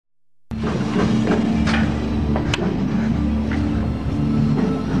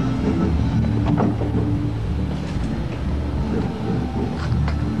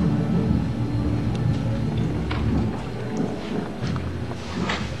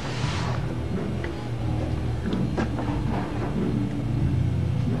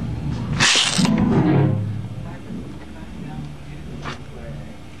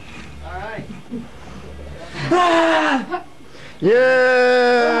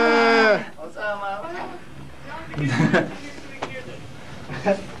Yeah! What's up, man?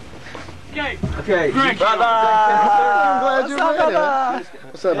 Okay. Greg. Bye-bye. I'm glad you made it.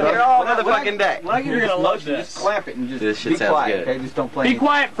 What's up, bro? Here all Motherfucking day. When I give you this motion, just clamp it and just This shit be sounds quiet, good. okay? Just don't play. Be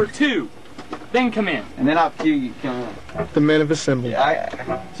quiet for 2. Then come in. And then I'll cue you. Come on. The men have assembled.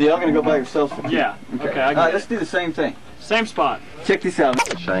 So y'all gonna go by yourselves for 2? Yeah. Okay, I All got right, let's do the same thing. Same spot. Check this out.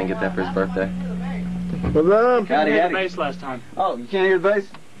 Should I get that for his birthday? What's up? Couldn't hear the howdy. bass last time. Oh, you can't hear the bass?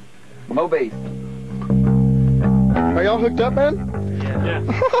 Mo bass. Are y'all hooked up, man? Yeah.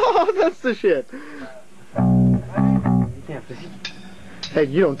 That's the shit. Hey,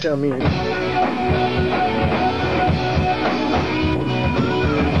 you don't tell me.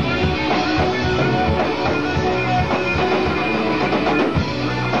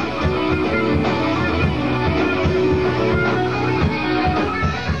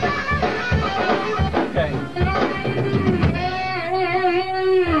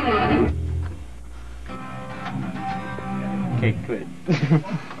 Okay, good.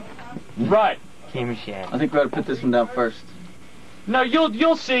 Right. I think we ought to put this one down first. No,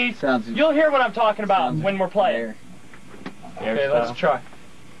 you'll see. Sounds. You'll hear what I'm talking about when we're playing. There. Okay, let's try.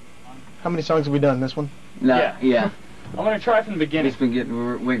 How many songs have we done? This one? No, Yeah. yeah. I'm gonna try from the beginning.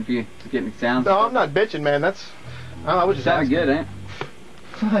 We're waiting for you to get any sounds. No, I'm not bitching, man. That's. I was just Sounded asking. good, ain't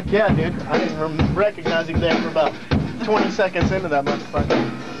it? Yeah, dude. I didn't recognize him there for about 20 seconds into that motherfucker.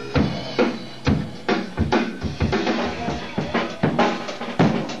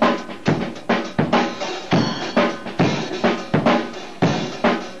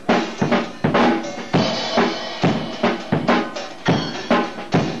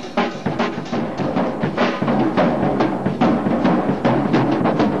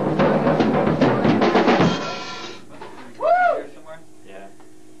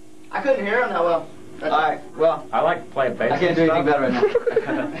 I couldn't hear him that well. Alright, well, I like playing bass. I can't do anything better right now.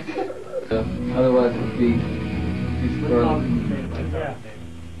 Otherwise, it would be too squirrely.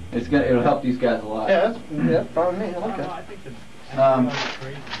 It'll help these guys a lot. Yeah, that's fine with me. I like that.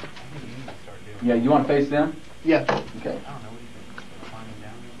 Yeah, you want to face them? Yeah. Okay.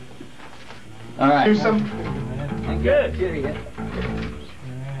 Alright. Do some. Good.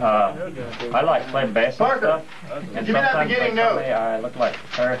 I like playing bass and Parker, stuff. And give me that sometimes beginning they tell note. me I look like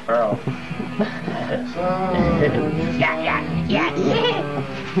Harry Farrell.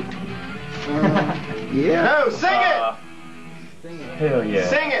 Yeah. No, sing it! Hell yeah.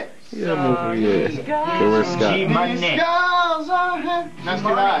 Sing it! Yeah. Okay, where's Scott? G my neck. That's too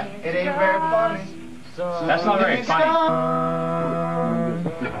high. It ain't very funny. That's not very funny.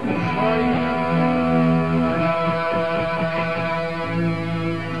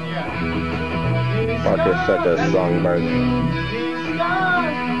 Parker such a songbird.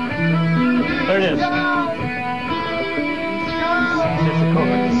 There it is. It's a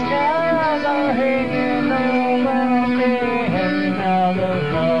chord.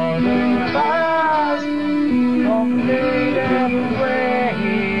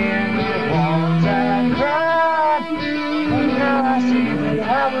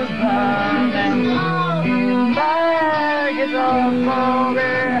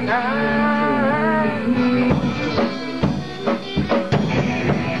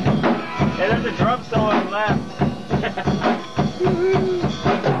 Hey, there's a drum solo on the left.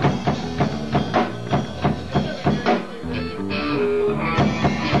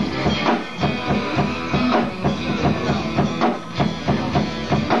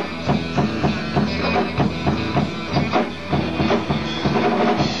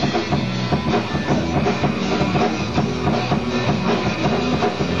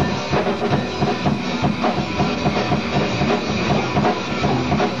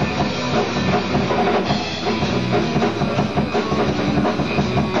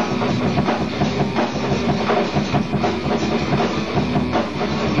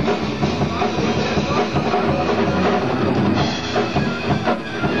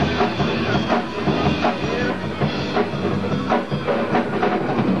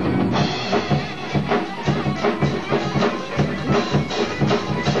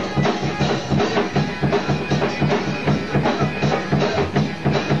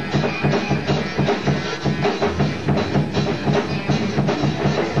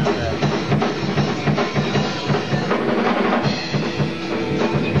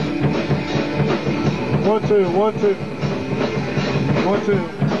 One, two, one, two. One, two.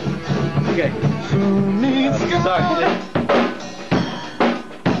 Okay. Sorry.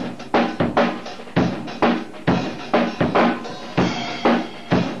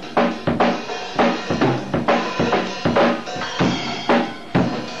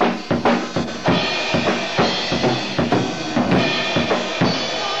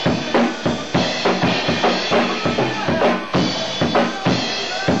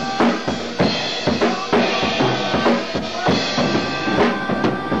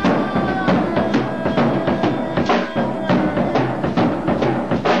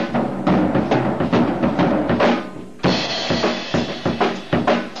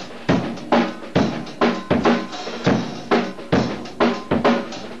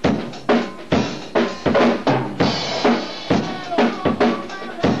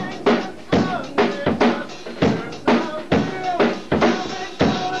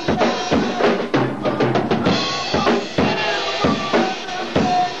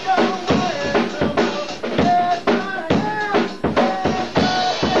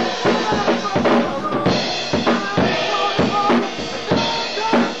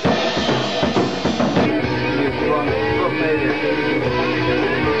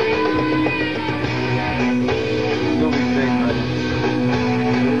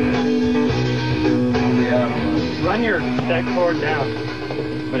 that cord down.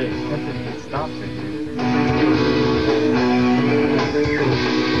 But it stops it.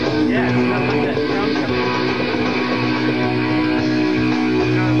 Yeah, it's not like that drum coming.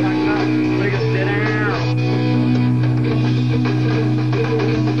 Look at sit down.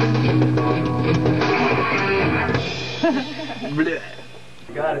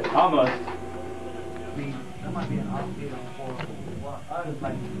 Got it. Almost. That might be an offbeat on 4. I was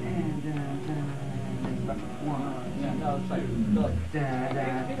like, yeah, no, it's like, look, you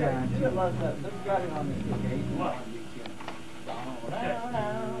love that. Let's got it on this occasion. What?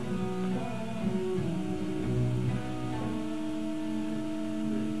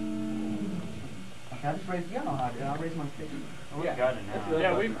 Okay, I just raised, you know how to do it. I'll raise my stick. We got it now.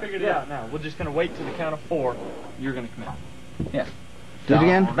 Yeah, we figured it out now. We're just gonna wait till the count of 4. You're gonna come out. Yeah. Do it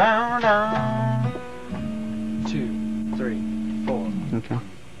again? Down, down. 2, 3, 4. Okay.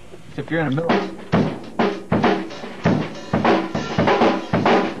 If you're in the middle.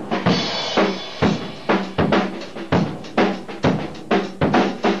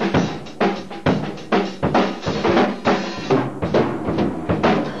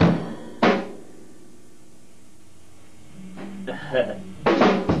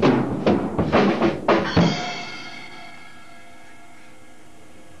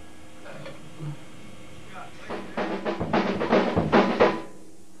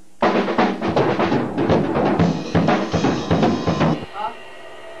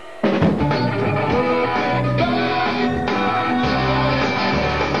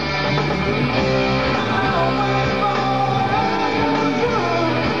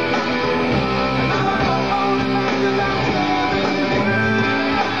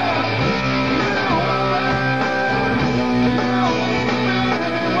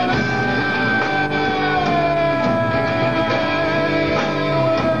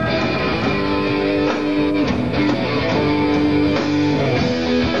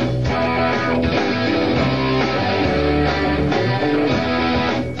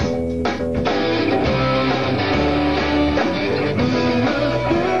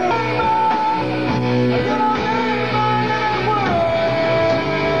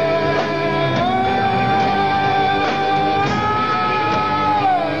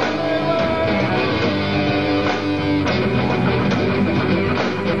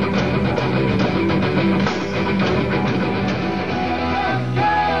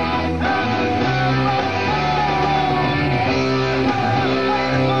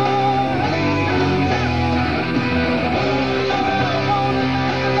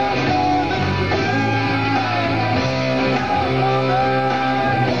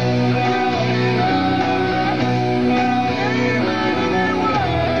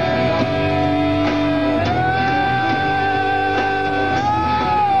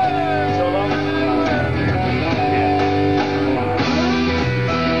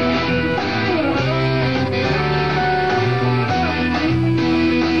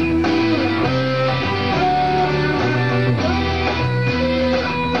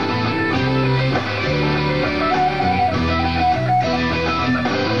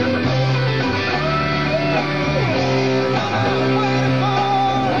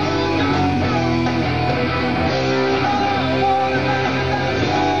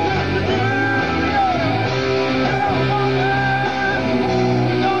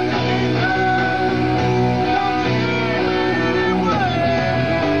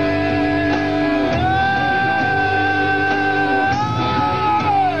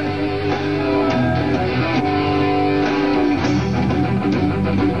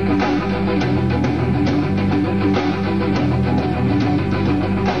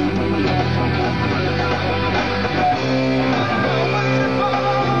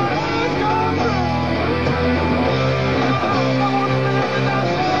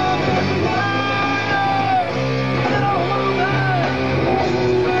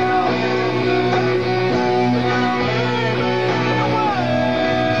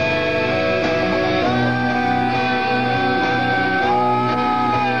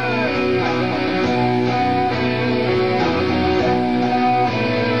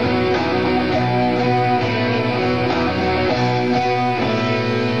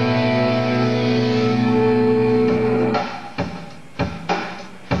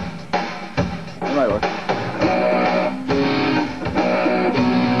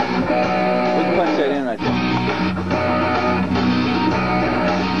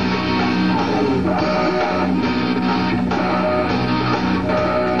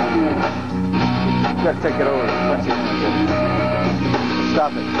 got to take it over.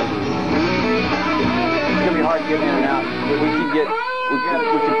 Stop it. It's gonna be hard getting in and out, but we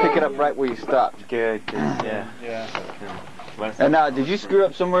can pick it up right where you stopped. Good. Yeah. Yeah. And did you screw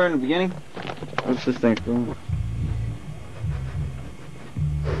up somewhere in the beginning? What's this thing doing?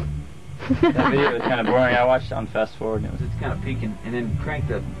 That video was kind of boring. I watched it on fast forward and it's kind of peaking. And then crank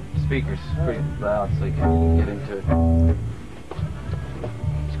the speakers pretty loud so you can get into it.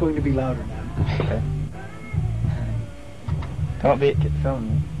 It's going to be louder now. Okay. Don't be get the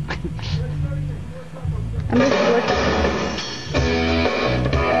phone. I'm just looking.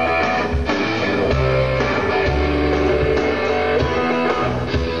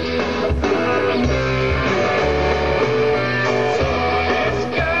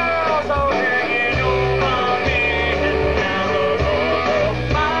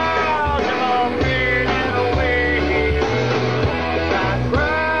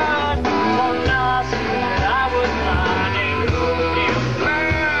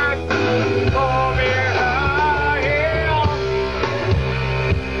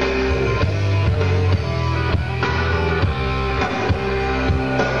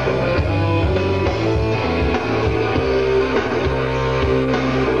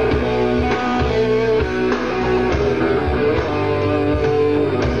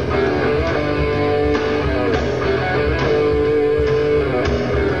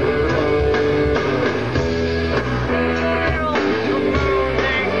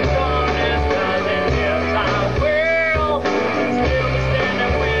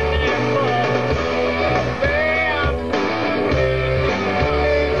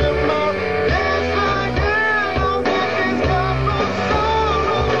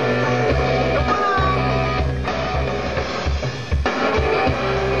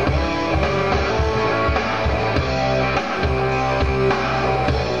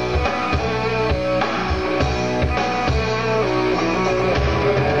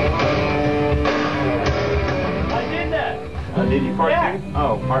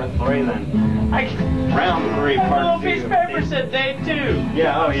 Part 3 then. Round 3, part 2. A little piece of paper said day 2.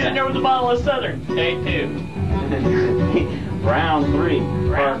 Yeah, oh yeah. Sitting there with a bottle of Southern. Day 2. Round 3.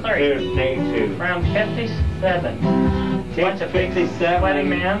 Round part 3. 2, day 2. Round 57. Bunch of 57. sweaty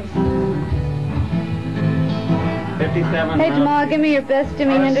man. 57. Hey Jamal, give me your best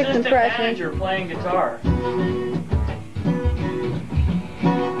Jimi Our Hendrix assistant impression. manager playing guitar.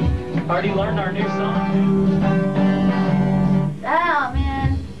 Already learned our new song. Oh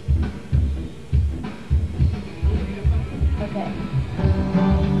man. Okay.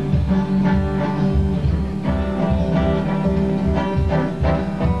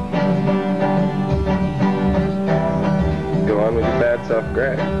 Go on with your bad self,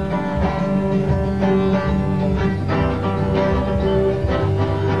 Greg.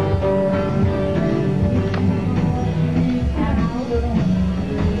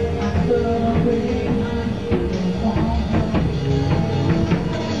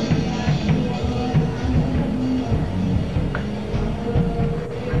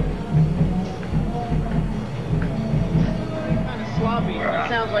 It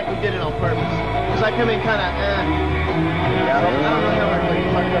sounds like we did it on purpose. Because I come in kind of, I don't know how we're really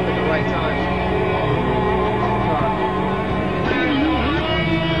fucked up at the right time.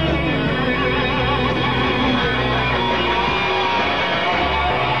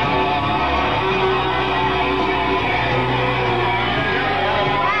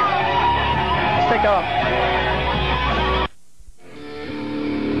 Let's take off.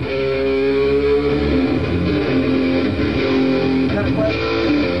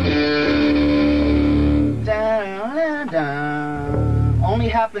 Only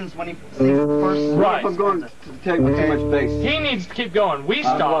happens when he sings the first. Right. If I'm going to take too much bass. He needs to keep going. We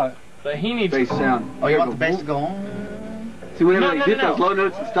stop. But he needs Bass sound. Oh, you want the bass to go on? See, whenever No, you no, hit no. those low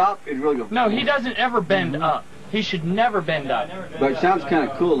notes and stop, it really goes. No, he doesn't ever bend up. He should never bend up. But it sounds kind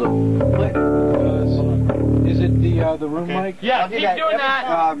of cool though. Is it the room mic? Yeah, I'll do keep that doing every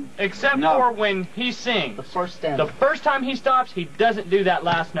that, except no. for when he sings. The first stand. The first time he stops, he doesn't do that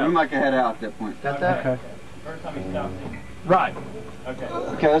last We note. might head out at that point. Got that? Okay. First time he stops. Right. Okay.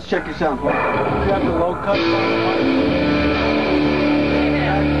 Okay, let's check your sound. You got the low cut on the mic?